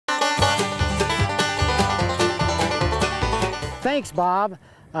Thanks, Bob.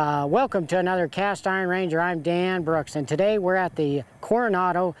 Welcome to another Cast Iron Ranger. I'm Dan Brooks, and today we're at the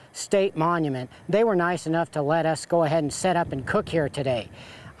Coronado State Monument. They were nice enough to let us go ahead and set up and cook here today.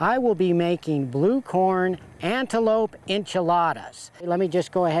 I will be making blue corn antelope enchiladas. Let me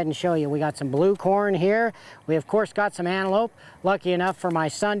just go ahead and show you. We got some blue corn here. We of course got some antelope. Lucky enough for my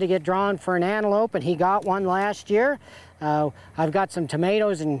son to get drawn for an antelope, and he got one last year. I've got some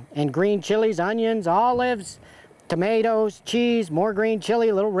tomatoes and green chilies, onions, olives, tomatoes, cheese, more green chili,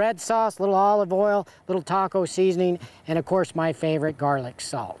 a little red sauce, a little olive oil, a little taco seasoning, and of course my favorite, garlic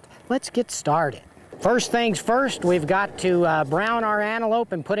salt. Let's get started. First things first, we've got to brown our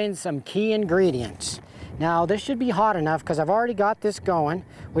antelope and put in some key ingredients. Now this should be hot enough because I've already got this going.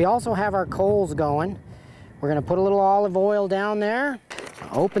 We also have our coals going. We're going to put a little olive oil down there,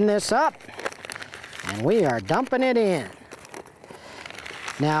 open this up, and we are dumping it in.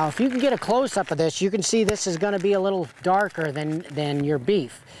 Now, if you can get a close-up of this, you can see this is going to be a little darker than your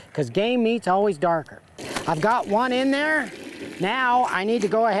beef, because game meat's always darker. I've got one in there. Now, I need to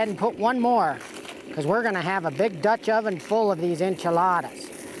go ahead and put one more, because we're going to have a big Dutch oven full of these enchiladas.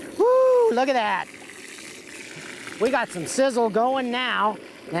 Woo, look at that. We got some sizzle going now.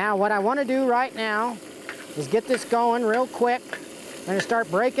 Now, what I want to do right now is get this going real quick. I'm going to start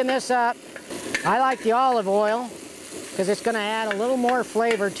breaking this up. I like the olive oil, because it's going to add a little more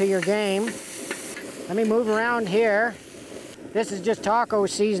flavor to your game. Let me move around here. This is just taco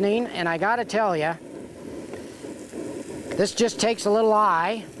seasoning, and I got to tell you, this just takes a little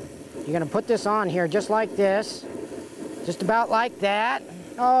eye. You're going to put this on here just like this, just about like that.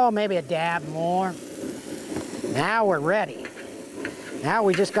 Oh, maybe a dab more. Now we're ready. Now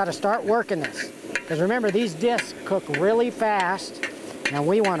we just got to start working this, because remember, these discs cook really fast, and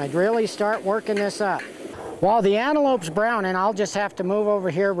we want to really start working this up. While the antelope's browning, I'll just have to move over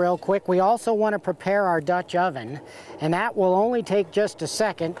here real quick. We also want to prepare our Dutch oven, and that will only take just a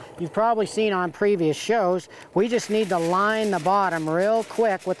second. You've probably seen on previous shows, we just need to line the bottom real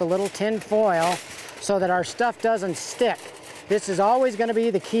quick with a little tin foil so that our stuff doesn't stick. This is always going to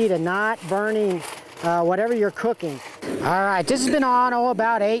be the key to not burning whatever you're cooking. All right, this has been on,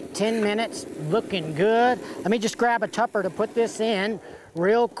 about 8-10 minutes, looking good. Let me just grab a tupper to put this in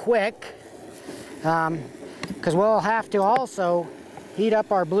real quick. Because we'll have to also heat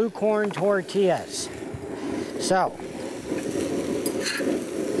up our blue corn tortillas. So,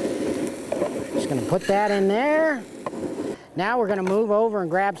 just going to put that in there. Now we're going to move over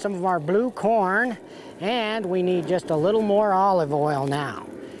and grab some of our blue corn, and we need just a little more olive oil now.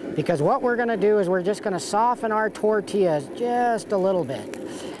 Because what we're going to do is we're just going to soften our tortillas just a little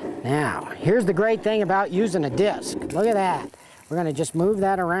bit. Now, here's the great thing about using a disc. Look at that. We're going to just move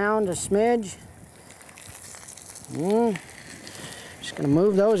that around a smidge. Just going to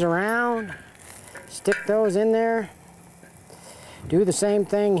move those around, stick those in there, do the same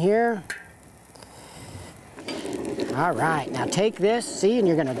thing here. All right, now take this, see, and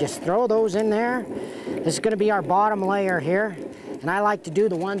you're going to just throw those in there. This is going to be our bottom layer here, and I like to do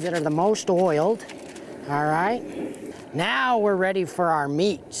the ones that are the most oiled. All right, now we're ready for our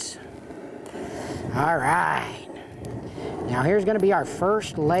meats. All right, now here's going to be our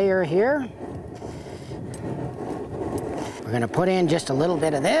first layer here. We're going to put in just a little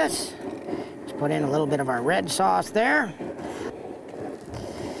bit of this. Let's put in a little bit of our red sauce there.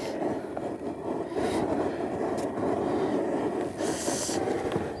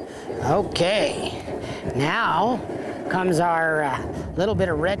 Okay, now comes our little bit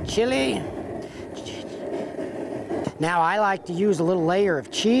of red chili. Now I like to use a little layer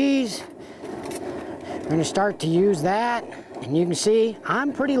of cheese. We're going to start to use that. And you can see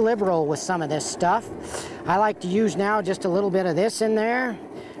I'm pretty liberal with some of this stuff. I like to use now just a little bit of this in there.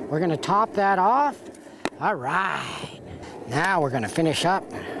 We're going to top that off. All right. Now we're going to finish up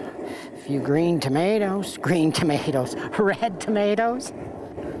a few red tomatoes.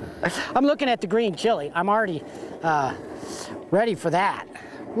 I'm looking at the green chili. I'm already ready for that.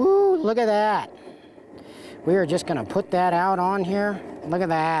 Woo, look at that. We are just going to put that out on here. Look at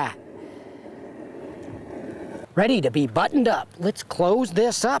that. Ready to be buttoned up. Let's close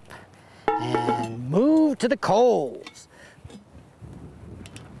this up and move to the coals.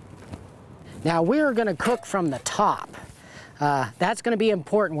 Now we're going to cook from the top. That's going to be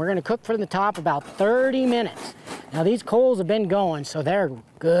important. We're going to cook from the top about 30 minutes. Now these coals have been going, so they're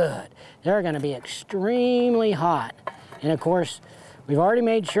good. They're going to be extremely hot. And of course, we've already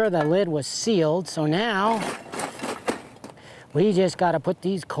made sure the lid was sealed, so now we just got to put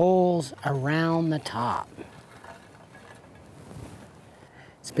these coals around the top.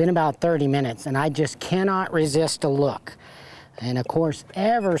 It's been about 30 minutes, and I just cannot resist a look. And of course,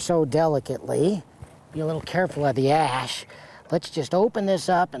 ever so delicately, be a little careful of the ash, let's just open this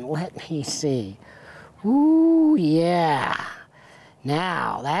up and let me see. Ooh, yeah.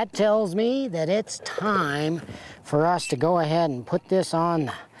 Now, that tells me that it's time for us to go ahead and put this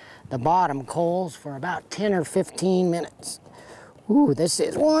on the bottom coals for about 10 or 15 minutes. Ooh, this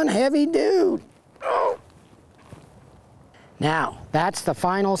is one heavy dude. Oh. Now, that's the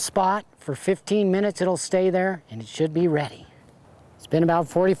final spot. For 15 minutes, it'll stay there, and it should be ready. It's been about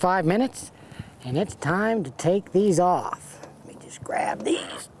 45 minutes, and it's time to take these off. Let me just grab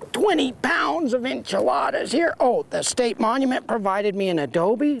these 20 pounds of enchiladas here. Oh, the State Monument provided me an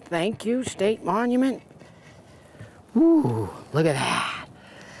adobe. Thank you, State Monument. Ooh, look at that.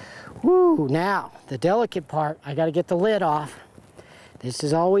 Ooh, now, the delicate part, I gotta get the lid off. This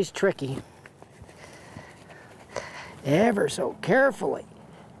is always tricky. Ever so carefully.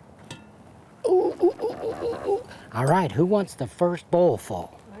 Ooh, ooh, ooh, ooh, ooh. All right, who wants the first bowl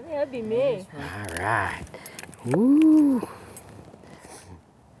full? I think that'd be me. All right. Ooh.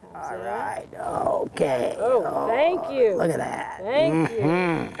 All right, okay. Oh, thank you. Look at that. Thank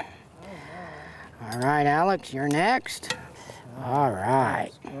you. All right, Alex, you're next. All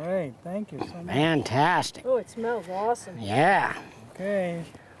right. Great, thank you so much. Fantastic. Oh, it smells awesome. Yeah. Okay.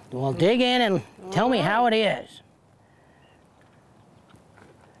 Well, dig in and tell me how it is.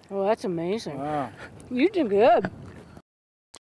 Oh, that's amazing. Wow. You did good.